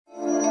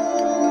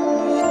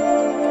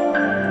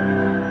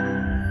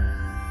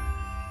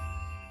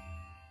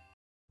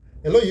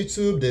Hello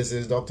YouTube, this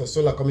is Dr.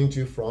 Sola coming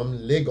to you from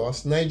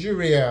Lagos,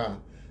 Nigeria.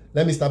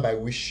 Let me start by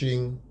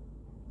wishing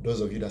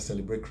those of you that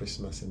celebrate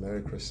Christmas a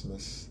Merry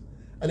Christmas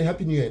and a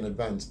Happy New Year in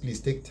advance. Please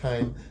take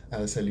time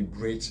and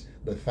celebrate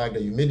the fact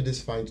that you made it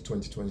this far into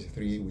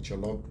 2023 with your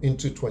loved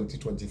into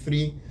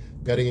 2023,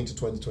 getting into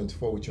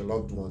 2024 with your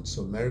loved ones.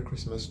 So Merry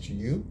Christmas to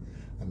you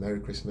and Merry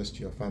Christmas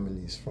to your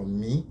families from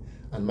me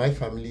and my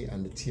family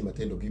and the team at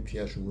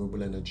AWPS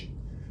Renewable Energy.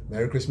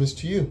 Merry Christmas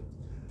to you.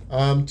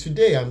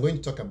 Today I'm going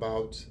to talk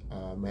about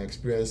my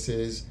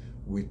experiences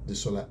with the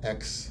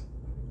SolaX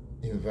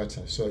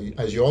inverter. So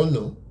as you all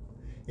know,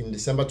 in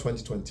December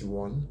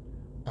 2021,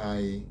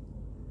 I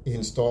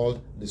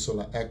installed the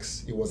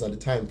SolaX. It was at the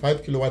time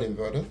 5 kilowatt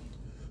inverter,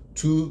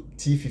 2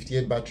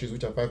 T-58 batteries,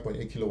 which are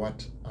 5.8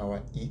 kilowatt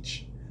hour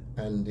each,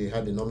 and they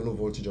had a nominal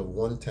voltage of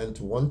 110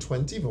 to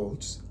 120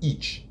 volts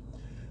each.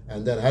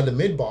 And then I had the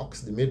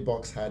Matebox. The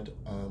Matebox had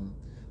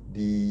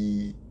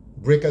the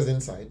breakers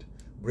inside,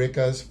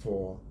 breakers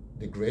for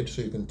the grid,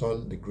 so you can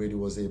turn the grid. It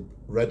was a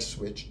red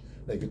switch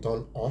that you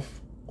turn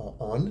off or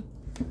on,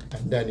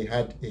 and then it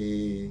had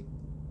we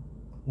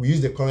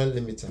used a current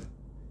limiter.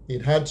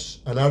 It had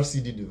an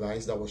RCD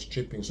device that was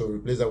tripping, so we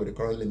replaced that with a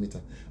current limiter,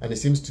 and it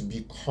seems to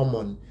be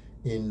common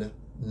in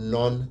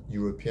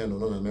non-European or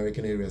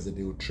non-American areas that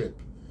they will trip.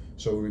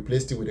 So we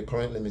replaced it with a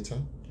current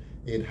limiter.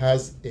 It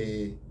has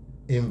a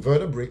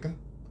inverter breaker,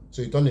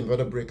 so you turn the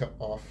inverter breaker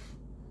off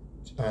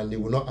and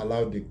it will not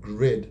allow the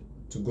grid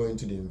to go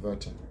into the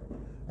inverter.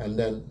 And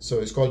then, so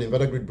it's called the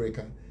inverter grid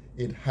breaker.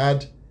 It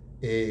had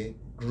a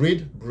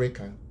grid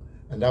breaker,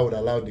 and that would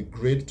allow the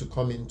grid to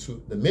come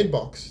into the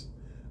Matebox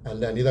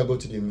and then either go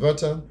to the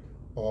inverter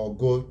or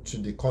go to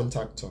the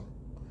contactor.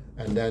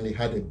 And then it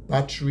had a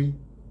battery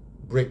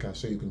breaker,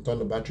 so you can turn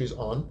the batteries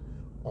on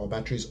or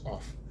batteries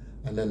off.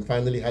 And then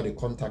finally had a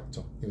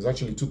contactor. It was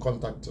actually two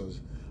contactors.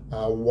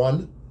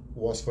 One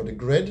was for the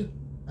grid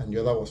and the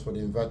other was for the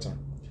inverter.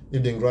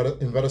 If the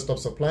inverter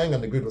stopped supplying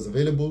and the grid was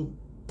available,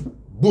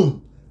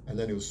 boom, and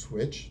then it will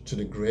switch to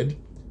the grid.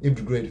 If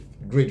the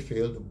grid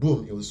failed,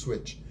 boom, it will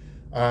switch.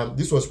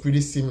 This was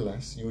pretty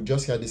seamless. You would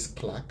just hear this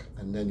clack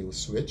and then it will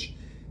switch.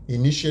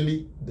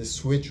 Initially, the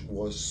switch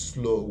was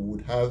slow. We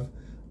would have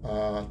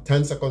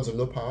 10 seconds of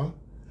no power.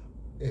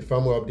 A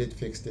firmware update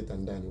fixed it,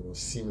 and then it was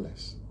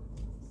seamless.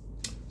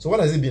 So what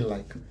has it been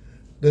like?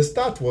 The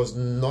start was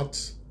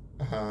not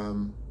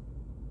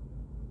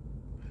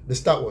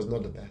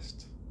the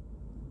best.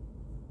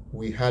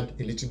 We had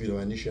a little bit of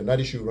an issue, and that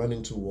issue we ran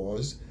into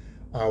was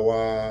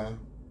on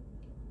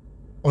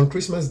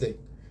Christmas Day,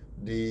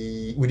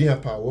 we didn't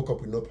have power. Woke up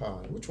with no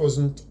power, which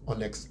wasn't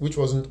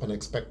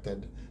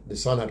unexpected. The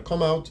sun had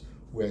come out.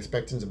 We were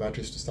expecting the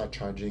batteries to start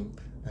charging,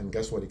 and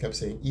guess what? They kept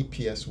saying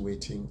EPS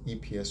waiting,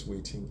 EPS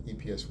waiting,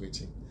 EPS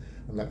waiting.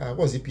 I'm like,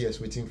 what's EPS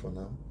waiting for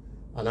now?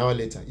 An hour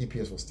later,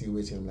 EPS was still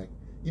waiting. I'm like,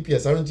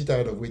 EPS, aren't you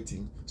tired of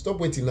waiting? Stop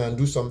waiting now and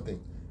do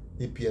something.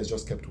 EPS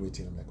just kept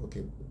waiting. I'm like,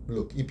 okay,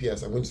 look,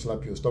 EPS, I'm going to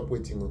slap you. Stop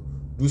waiting.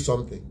 Do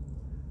something.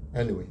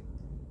 Anyway,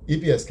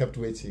 EPS kept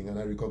waiting, and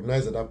I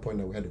recognized at that point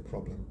that we had a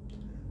problem.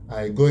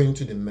 I go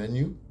into the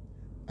menu,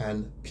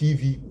 and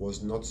PV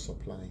was not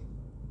supplying.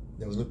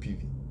 There was no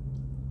PV.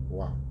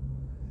 Wow.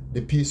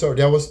 There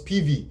was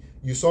PV.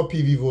 You saw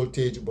PV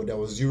voltage, but there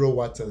was 0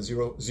 watts and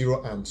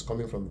 0 amps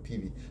coming from the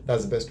PV.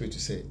 That's the best way to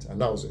say it.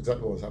 And that was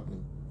exactly what was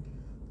happening.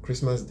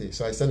 Christmas Day.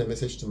 So I sent a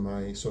message to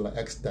my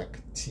SolaX Tech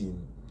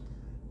team.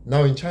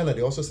 Now in China,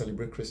 they also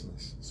celebrate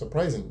Christmas.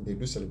 Surprising, they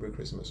do celebrate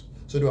Christmas.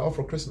 So they were out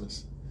for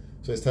Christmas.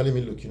 So it's telling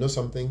me, look, you know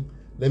something?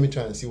 Let me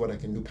try and see what I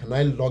can do. Can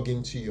I log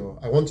into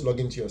I want to log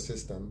into your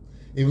system,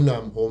 even though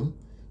I'm home,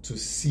 to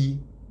see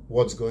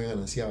what's going on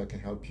and see how I can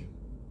help you.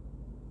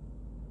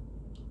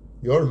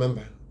 You all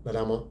remember that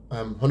I'm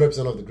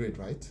 100% of the grid,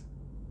 right?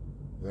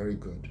 Very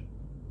good.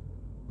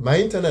 My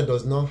internet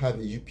does not have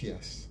a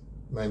UPS.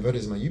 My inverter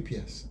is my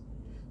UPS.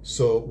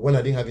 So when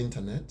I didn't have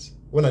internet,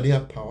 when I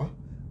didn't have power,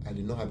 I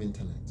did not have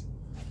internet.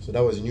 So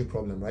that was a new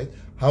problem, right?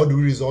 How do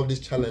we resolve this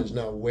challenge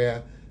now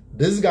where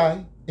this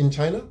guy in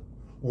China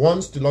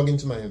wants to log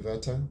into my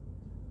inverter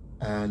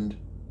and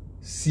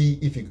see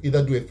if he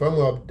either do a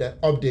firmware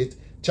update,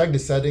 check the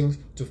settings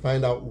to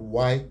find out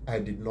why I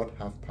did not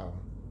have power.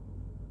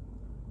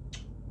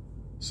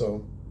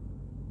 So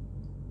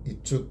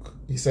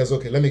he says,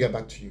 okay, let me get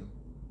back to you.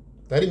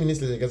 30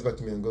 minutes later, he gets back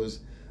to me and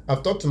goes,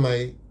 I've talked to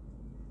my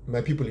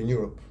people in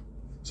Europe.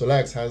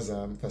 SolaX has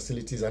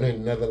facilities, I know in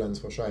the Netherlands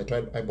for sure. I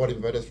bought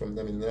inverters from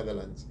them in the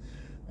Netherlands.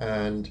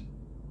 And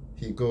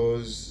he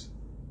goes,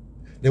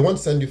 they want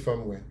to send you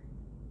firmware.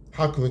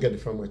 How can we get the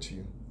firmware to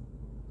you?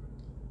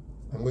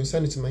 I'm going to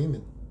send it to my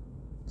email.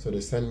 So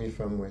they send me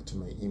firmware to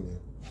my email.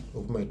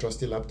 Open my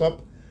trusty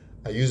laptop.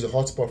 I use the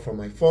hotspot from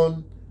my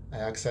phone. I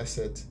access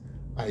it.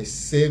 I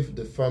save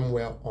the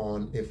firmware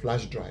on a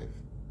flash drive.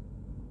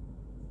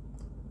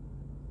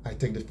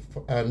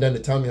 And then they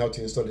tell me how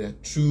to install. There are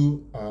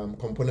two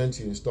components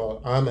you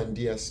install, ARM and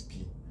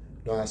DSP.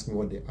 Don't ask me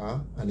what they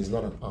are, and it's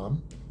not an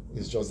ARM.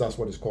 It's just, that's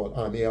what it's called,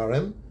 ARM,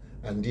 ARM,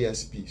 and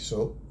DSP.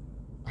 So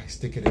I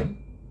stick it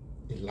in,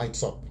 it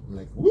lights up. I'm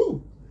like,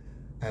 woo!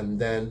 And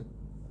then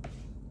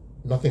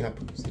nothing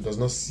happens. It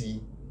doesn't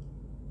see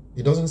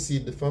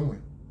the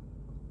firmware.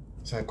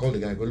 So I called the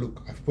guy, I go,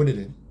 look, I've put it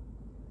in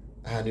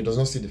and it does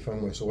not see the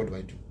firmware, so what do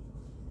I do?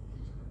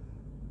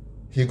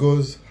 He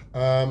goes,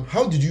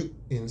 how did you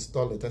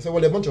install it? I said,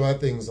 well, a bunch of other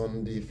things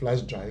on the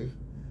flash drive,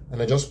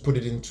 and I just put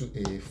it into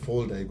a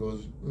folder. He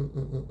goes,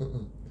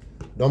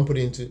 don't put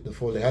it into the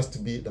folder. It has to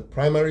be the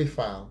primary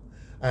file,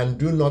 and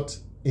do not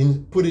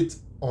put it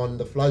on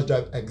the flash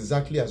drive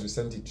exactly as we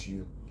sent it to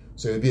you.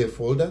 So it will be a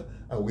folder,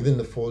 and within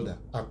the folder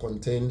are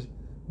contained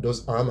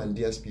those ARM and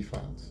DSP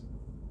files.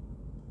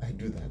 I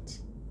do that,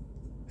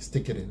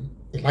 stick it in,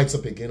 it lights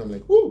up again, I'm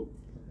like, whoo!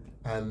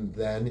 And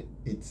then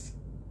it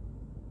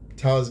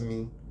tells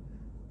me,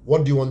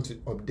 what do you want to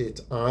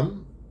update,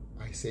 ARM?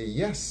 I say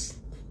yes.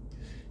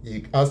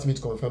 He asked me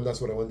to confirm that's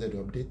what I wanted to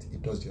update.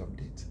 It does the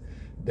update.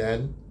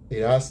 Then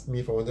it asked me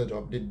if I wanted to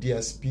update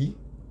DSP.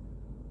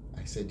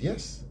 I said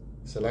yes.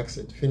 Selects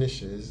it,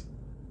 finishes,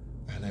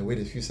 and I wait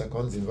a few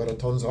seconds. The inverter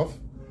turns off,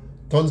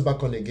 turns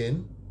back on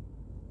again,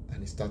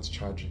 and it starts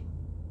charging.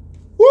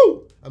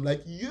 Woo! I'm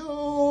like,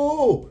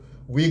 yo,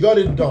 we got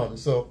it done.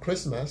 So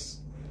Christmas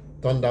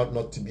turned out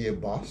not to be a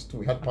bust.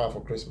 We had power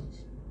for Christmas.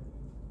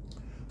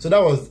 So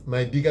that was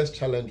my biggest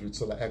challenge with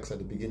SolaX at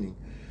the beginning.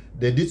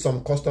 They did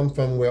some custom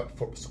firmware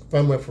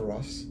for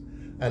us,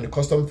 and the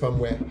custom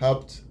firmware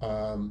helped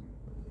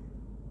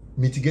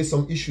mitigate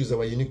some issues that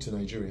were unique to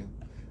Nigeria,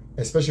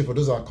 especially for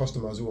those of our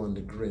customers who were on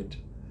the grid.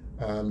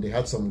 They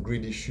had some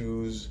grid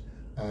issues,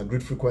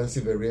 grid frequency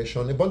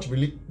variation, a bunch of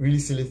really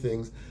silly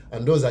things,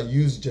 and those that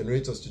used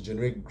generators to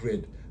generate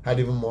grid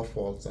had even more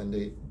faults, and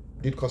they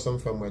did custom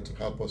firmware to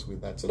help us with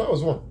that. So that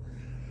was one.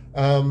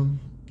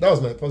 That was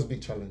my first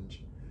big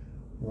challenge.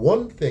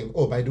 One thing,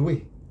 oh, by the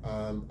way,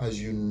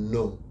 as you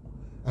know,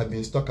 I've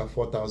been stuck at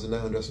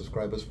 4,900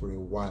 subscribers for a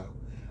while.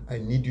 I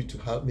need you to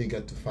help me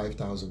get to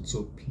 5,000.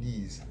 So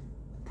please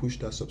push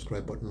that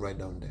subscribe button right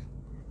down there.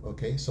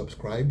 Okay,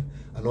 subscribe,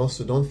 and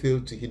also don't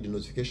fail to hit the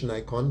notification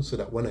icon so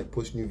that when I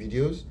post new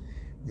videos,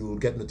 you will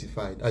get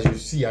notified. As you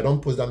see, I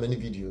don't post that many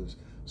videos,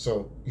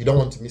 so you don't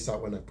want to miss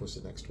out when I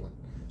post the next one.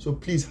 So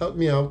please help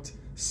me out,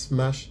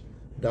 smash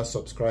that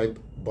subscribe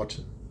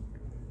button.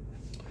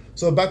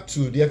 So back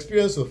to the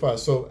experience so far.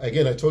 So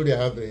again, I told you I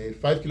have a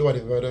 5 kilowatt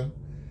inverter,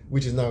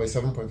 which is now a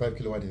 7.5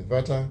 kilowatt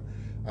inverter.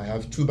 I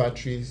have two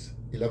batteries,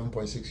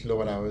 11.6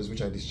 kilowatt hours,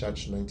 which I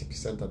discharge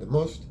 90% at the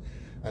most.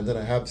 And then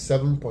I have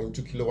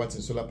 7.2 kilowatts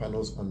in solar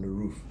panels on the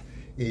roof.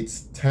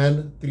 It's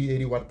 10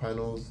 380 watt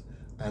panels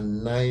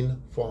and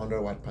 9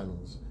 400 watt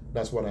panels.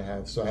 That's what I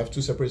have. So I have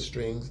two separate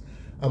strings,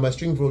 and my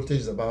string voltage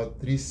is about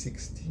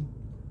 360,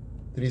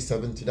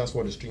 370. That's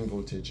what the string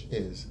voltage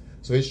is.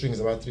 So each string is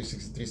about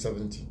 360,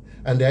 370.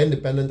 And they're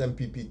independent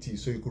MPPT,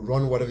 so you could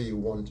run whatever you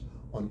want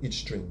on each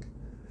string.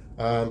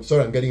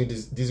 Sorry, I'm getting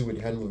dizzy with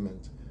the hand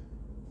movement.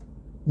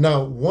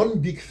 Now, one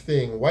big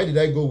thing, why did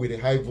I go with a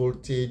high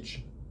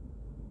voltage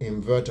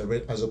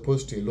inverter as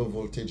opposed to a low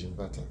voltage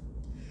inverter?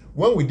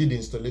 When we did the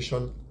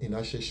installation in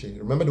Asheshe,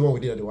 remember the one we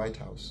did at the White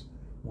House?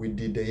 We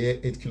did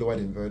the 8 kilowatt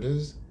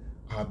inverters.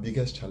 Our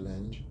biggest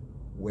challenge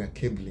were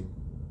cabling.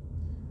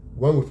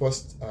 When we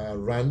first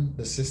ran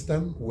the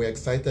system, we were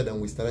excited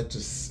and we started to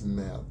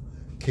smell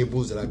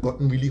cables that had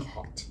gotten really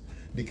hot.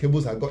 The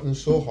cables had gotten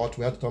so hot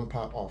we had to turn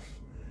power off.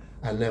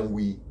 And then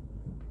we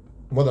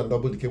more than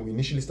doubled the cable. We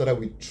initially started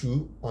with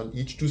 2 on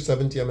each,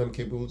 270mm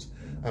cables,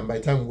 and by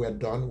the time we were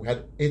done, we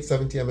had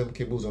 870mm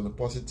cables on the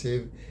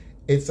positive,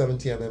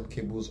 870mm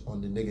cables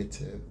on the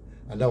negative,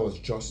 and that was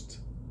just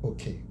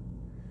okay.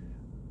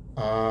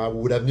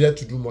 We would have needed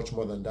to do much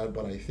more than that,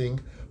 but I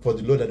think for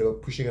the load that they were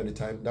pushing at the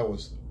time, that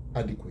was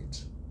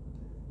adequate.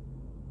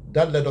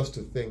 That led us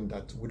to think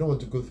that we don't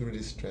want to go through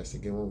this stress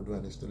again when we do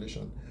an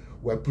installation.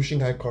 We're pushing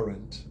high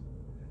current,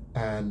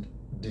 and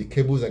the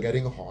cables are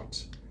getting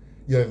hot.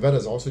 Your inverter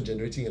is also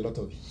generating a lot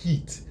of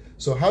heat.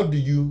 So how do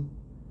you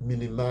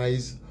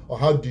minimize, or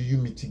how do you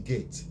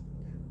mitigate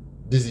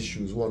these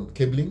issues? One,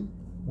 cabling,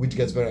 which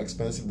gets very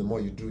expensive the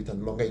more you do it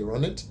and the longer you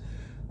run it,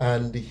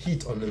 and the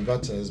heat on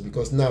inverters,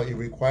 because now it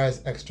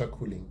requires extra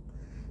cooling.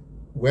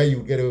 Where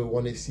you get away with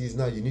 1 ACs,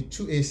 now you need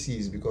 2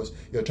 ACs because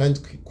you're trying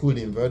to cool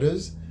the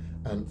inverters,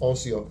 and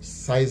also your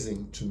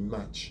sizing to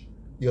match.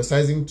 You're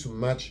sizing to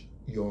match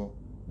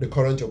the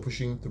current you're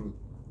pushing through.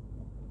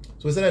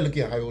 So we started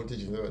looking at high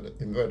voltage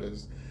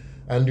inverters,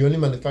 and the only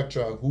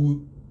manufacturer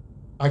who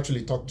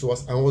actually talked to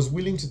us and was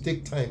willing to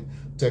take time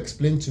to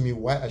explain to me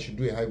why I should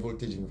do a high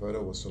voltage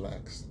inverter was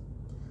SolaX.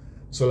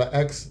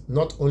 SolaX,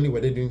 not only were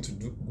they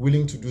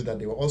willing to do that,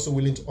 they were also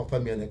willing to offer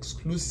me an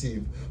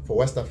exclusive for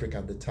West Africa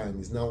at the time.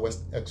 It's now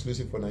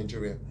exclusive for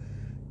Nigeria.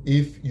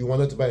 If you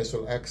wanted to buy a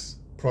SolaX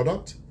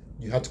product,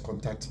 you had to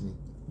contact me.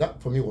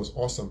 That for me was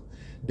awesome.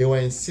 They were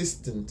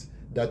insistent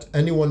that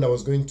anyone that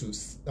was going to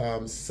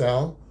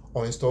sell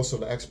or install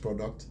SolaX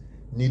product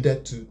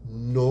needed to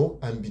know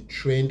and be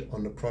trained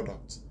on the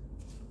product.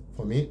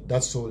 For me,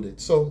 that sold it.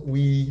 So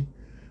we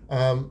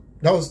that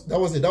was it.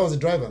 That was the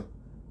driver.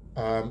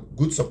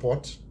 Good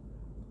support,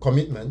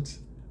 commitment,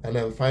 and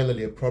then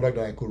finally a product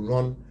that I could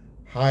run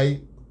high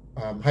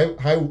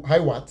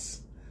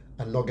watts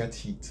and not get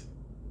heat.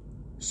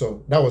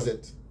 So that was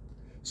it.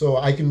 So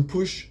I can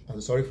push,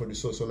 I'm sorry for the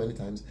so many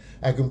times,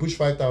 I can push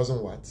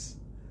 5,000 watts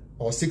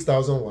or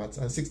 6,000 watts,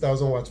 and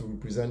 6,000 watts will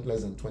represent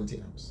less than 20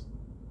 amps.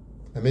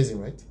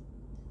 Amazing, right?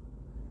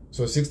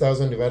 So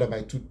 6,000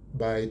 divided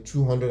by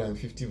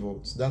 250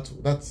 volts.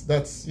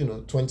 That's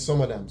 20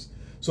 some odd amps.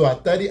 So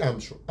at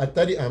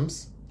 30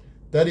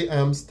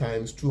 amps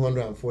times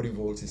 240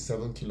 volts is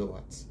 7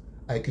 kilowatts.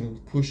 I can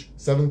push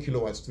 7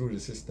 kilowatts through the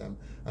system,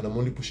 and I'm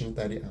only pushing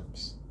 30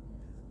 amps.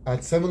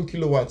 At 7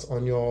 kilowatts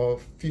on your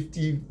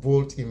 50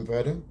 volt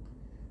inverter,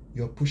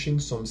 you're pushing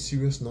some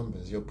serious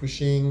numbers. You're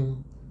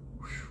pushing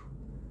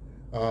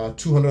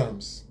 200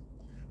 amps.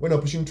 When you're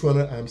pushing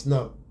 200 amps,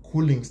 now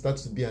cooling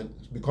starts to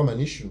become an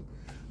issue.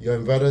 Your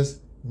inverters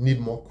need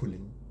more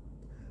cooling.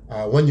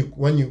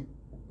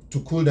 To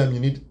cool them,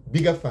 you need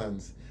bigger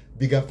fans.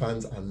 Bigger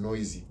fans are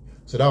noisy.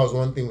 So that was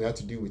one thing we had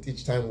to deal with.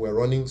 Each time we're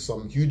running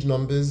some huge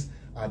numbers,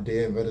 our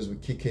day inverters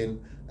would kick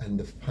in, and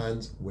the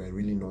fans were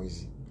really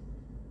noisy.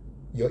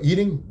 You're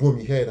eating, boom,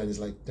 you hear it, and it's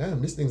like,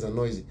 damn, these things are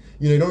noisy.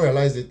 You don't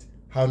realize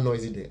how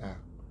noisy they are.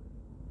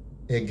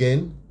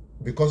 Again,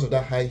 because of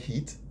that high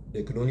heat,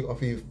 they could only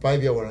offer you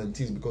 5-year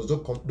warranties, because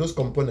those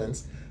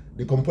components,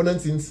 the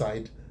components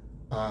inside,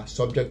 are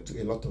subject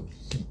to a lot of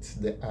heat.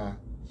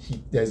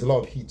 There's a lot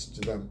of heat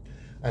to them,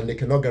 and they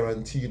cannot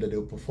guarantee you that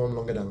they'll perform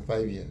longer than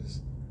 5 years.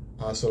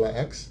 Our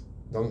SolaX,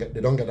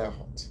 they don't get that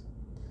hot.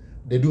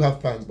 They do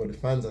have fans, but the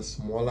fans are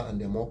smaller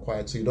and they're more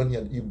quiet, so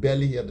you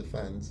barely hear the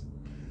fans.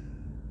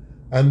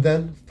 And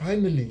then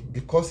finally,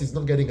 because it's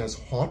not getting as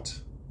hot,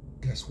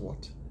 guess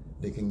what?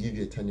 They can give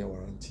you a 10-year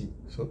warranty.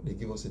 So they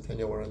give us a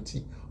 10-year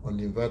warranty on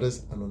the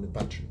inverters and on the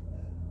battery.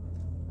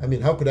 I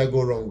mean, how could I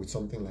go wrong with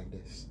something like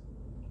this?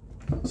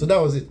 So that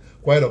was it.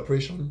 Quiet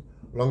operation,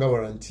 longer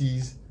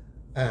warranties,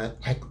 and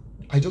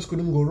I just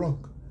couldn't go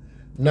wrong.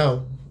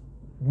 Now,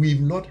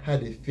 we've not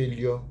had a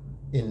failure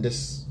on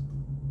this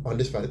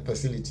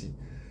facility.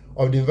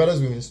 Of the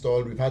inverters we've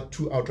installed, we've had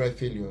 2 outright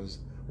failures.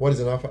 What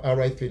is an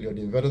outright failure?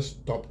 The inverter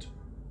stopped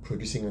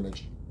producing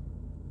energy.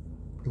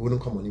 It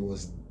wouldn't come on, it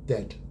was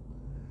dead.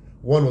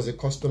 One was a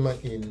customer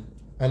in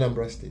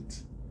Anambra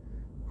State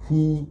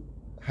who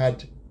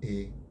had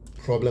a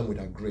problem with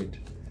her grid.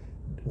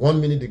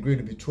 1 minute the grid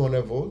would be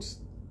 200 volts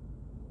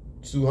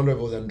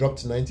and dropped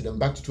to 90, then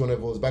back to 200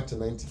 volts, back to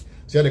 90.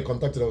 So yeah, they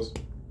contacted us,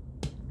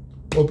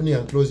 opening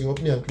and closing, a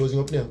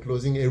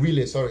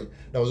relay, that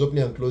was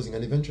opening and closing,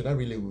 and eventually that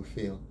relay will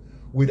fail.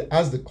 We'd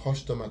ask the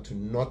customer to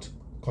not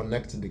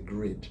connect the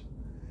grid.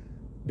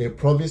 They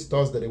promised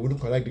us that they wouldn't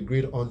connect the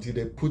grid until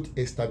they put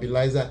a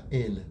stabilizer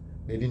in.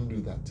 They didn't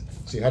do that.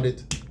 So you had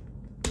it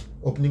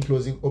opening,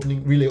 closing,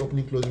 relay,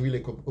 opening,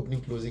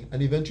 closing,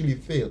 and eventually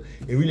fail.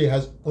 A relay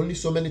has only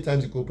so many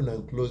times it can open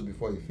and close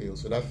before it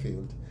fails. So that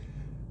failed.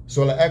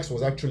 SolaX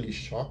was actually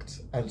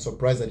shocked and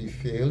surprised that it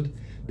failed.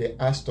 They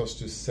asked us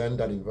to send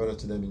that inverter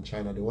to them in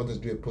China. They wanted to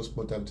do a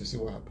post-mortem to see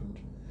what happened.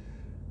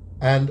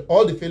 And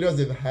all the failures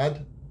they've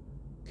had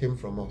came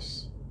from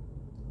us.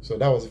 So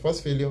that was the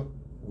first failure.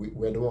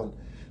 We're the one.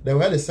 Then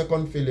we had a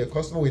second failure. A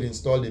customer we'd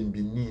installed in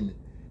Benin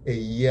a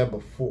year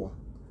before.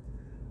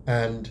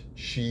 And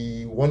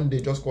she one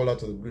day just called out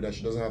to the blue that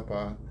she doesn't have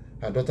power.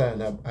 Her daughter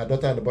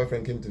and the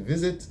boyfriend came to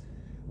visit.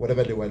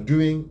 Whatever they were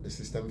doing, the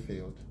system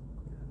failed.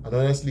 And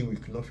honestly, we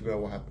could not figure out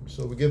what happened.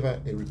 So we gave her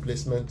a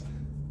replacement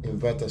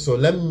inverter. So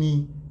let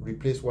me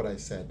replace what I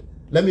said.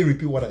 Let me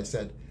repeat what I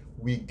said.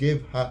 We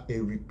gave her a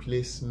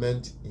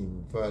replacement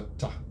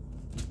inverter.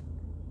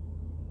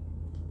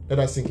 Let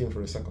us sink in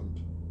for a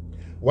second.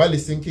 While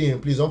it's sinking in,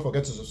 please don't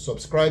forget to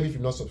subscribe if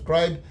you're not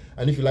subscribed.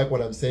 And if you like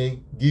what I'm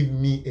saying, give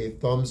me a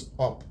thumbs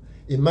up.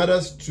 It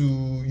matters to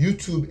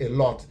YouTube a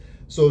lot.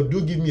 So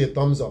do give me a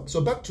thumbs up.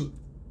 So back to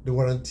the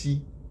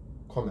warranty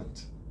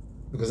comment,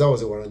 because that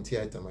was a warranty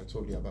item I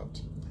told you about.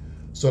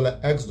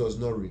 SolaX does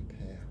not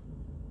repair.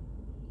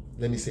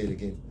 Let me say it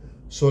again.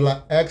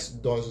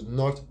 SolaX does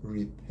not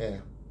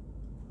repair.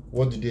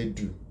 What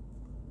do?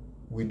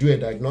 We do a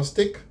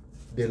diagnostic.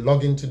 They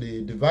log into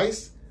the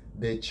device.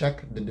 They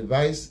check the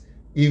device.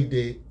 If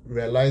they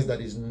realize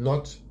that it's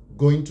not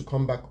going to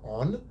come back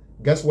on,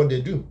 guess what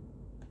they do?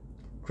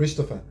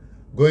 Christopher,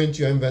 go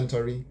into your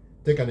inventory,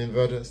 take an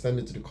inverter, send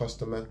it to the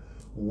customer.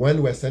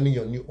 When we're sending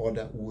your new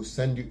order, we'll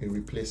send you a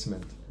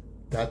replacement.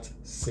 That's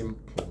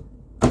simple.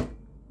 For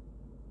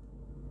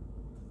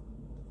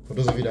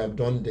those of you that have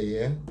done the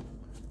year,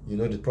 you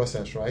know the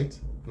process, right?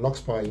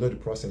 Lux Power, you know the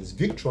process.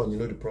 Victron, you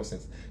know the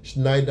process.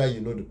 Schneider,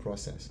 you know the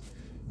process.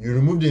 You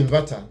remove the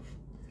inverter,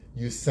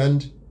 you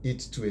send it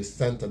to a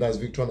center. That's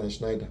Victron and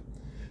Schneider.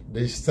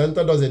 The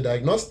center does a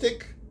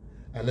diagnostic,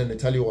 and then they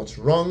tell you what's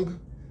wrong.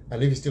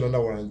 And if it's still under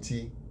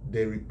warranty,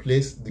 they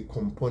replace the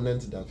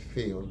component that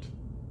failed.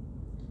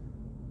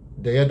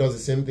 The air does the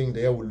same thing.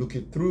 The air will look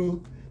it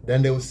through.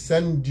 Then they will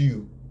send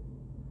you,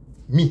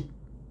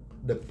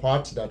 the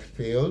part that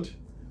failed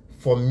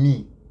for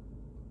me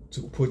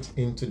to put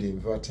into the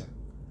inverter.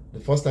 The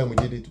first time we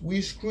did it,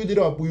 we screwed it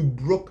up. We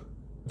broke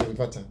the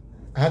inverter.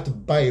 I had to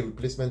buy a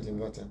replacement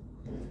inverter.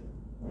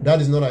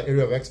 That is not our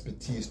area of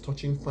expertise.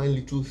 Touching fine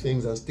little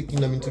things and sticking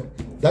them into,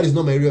 that is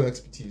not my area of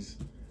expertise.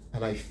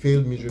 and I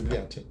failed miserably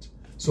at it.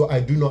 So I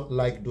do not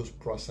like those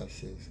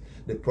processes.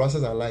 The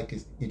process I like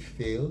is it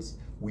fails,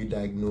 we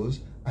diagnose,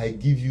 I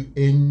give you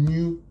a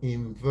new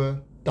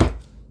inverter.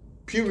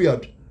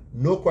 Period.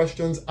 No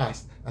questions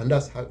asked, and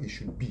that's how it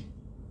should be.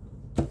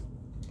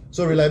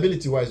 So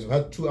reliability wise, we've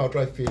had 2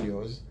 outright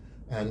failures,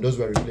 and those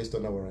were replaced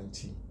under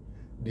warranty.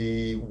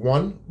 The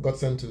one got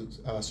sent to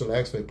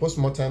SolaX for a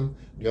post-mortem.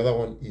 The other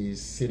one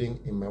is sitting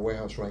in my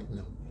warehouse right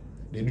now.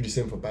 They do the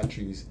same for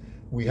batteries.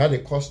 We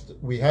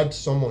had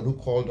someone who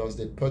called us.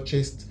 They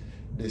purchased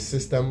the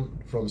system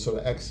from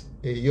SolaX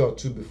a year or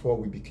 2 before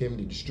we became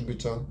the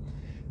distributor.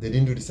 They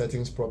didn't do the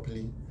settings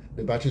properly.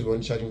 The batteries were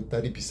only charging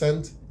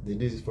 30%. They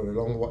did it for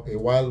a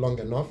while long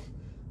enough.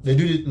 They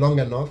did it long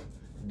enough.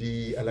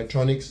 The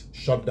electronics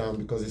shut down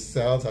because the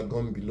cells had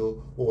gone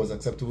below what was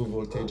acceptable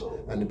voltage,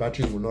 and the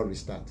batteries will not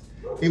restart.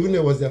 Even though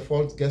it was their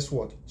fault, guess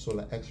what?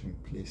 SolaX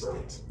replaced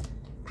it.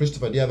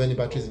 Christopher, do you have any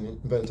batteries in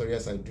inventory?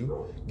 Yes, I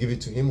do. Give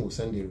it to him, we'll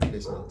send you a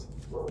replacement.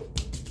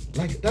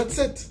 Like, that's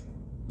it.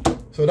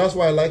 So that's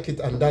why I like it,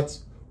 and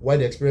that's why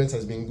the experience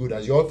has been good.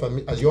 As you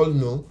all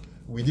know,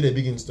 we did a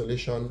big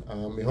installation,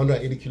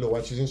 180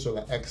 kilowatts using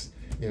SolaX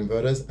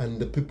inverters, and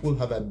the people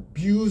have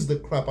abused the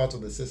crap out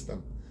of the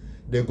system.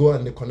 They go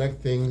and they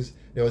connect things.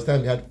 There was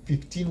time they had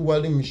 15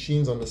 welding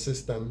machines on the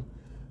system.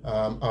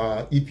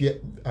 Our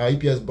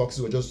EPS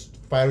boxes were just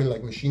firing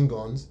like machine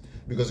guns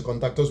because the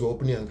contactors were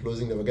opening and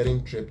closing. They were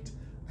getting tripped.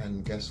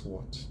 And guess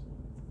what?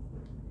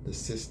 The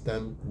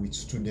system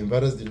withstood. The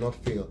inverters did not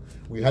fail.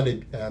 We had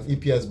an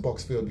EPS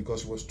box fail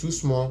because it was too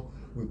small.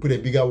 We put a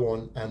bigger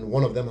one, and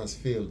one of them has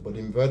failed. But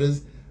the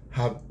inverters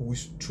have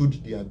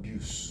withstood the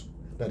abuse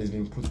that has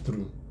been put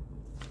through.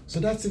 So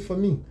that's it for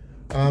me.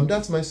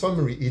 That's my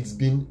summary. It's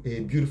been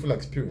a beautiful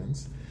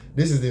experience.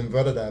 This is the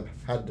inverter that I've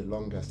had the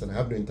longest, and I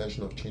have no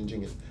intention of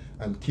changing it.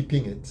 I'm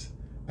keeping it,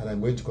 and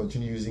I'm going to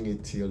continue using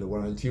it till the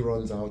warranty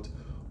runs out,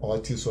 or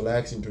till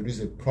SolaX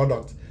introduces a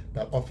product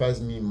that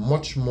offers me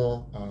much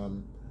more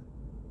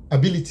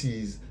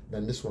abilities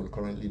than this one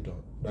currently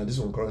does.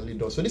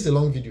 So this is a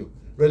long video,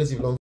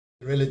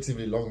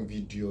 relatively long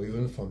video,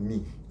 even for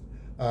me.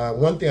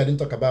 One thing I didn't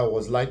talk about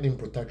was lightning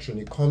protection.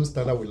 It comes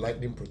standard with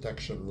lightning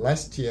protection.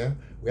 Last year,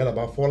 we had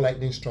about 4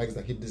 lightning strikes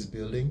that hit this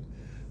building,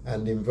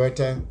 and the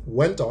inverter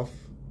went off.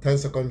 10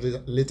 seconds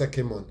later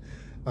came on.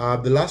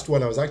 The last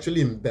one, I was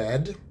actually in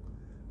bed,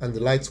 and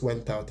the lights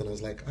went out, and I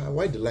was like,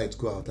 why did the lights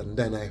go out? And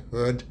then I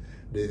heard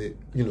the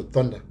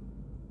thunder.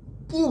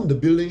 Boom, the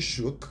building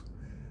shook,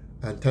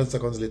 and 10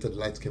 seconds later, the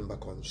lights came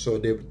back on. So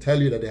they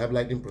tell you that they have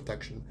lightning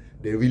protection.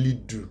 They really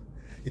do.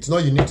 It's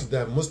not unique to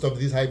them. Most of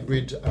these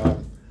hybrid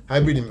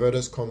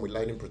inverters come with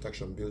lighting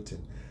protection built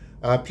in.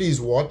 Please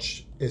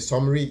watch a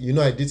summary.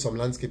 I did some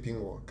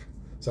landscaping work,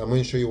 so I'm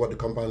going to show you what the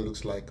compound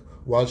looks like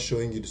while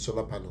showing you the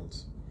solar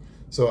panels.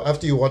 So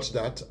after you watch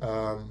that,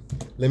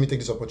 let me take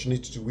this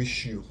opportunity to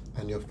wish you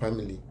and your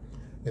family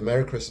a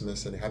Merry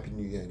Christmas and a Happy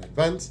New Year in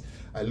advance.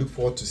 I look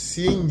forward to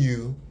seeing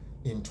you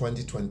in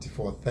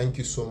 2024. Thank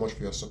you so much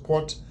for your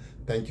support.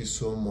 Thank you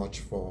so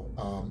much for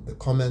the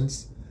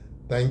comments.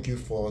 Thank you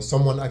for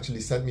someone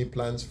actually sent me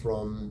plants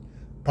from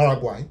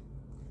Paraguay.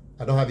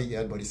 I don't have it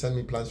yet, but he sent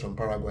me plants from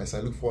Paraguay. So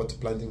I look forward to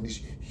planting this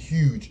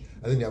huge,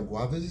 I think they are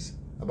guavas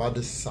about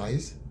this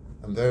size.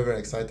 I'm very, very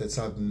excited.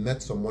 So I've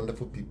met some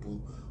wonderful people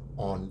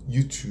on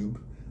YouTube,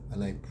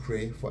 and I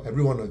pray for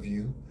every one of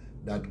you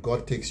that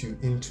God takes you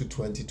into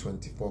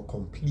 2024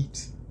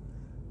 complete.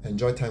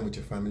 Enjoy time with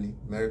your family.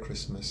 Merry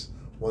Christmas.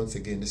 Once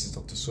again, this is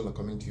Dr. Sola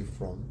coming to you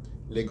from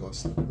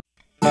Lagos.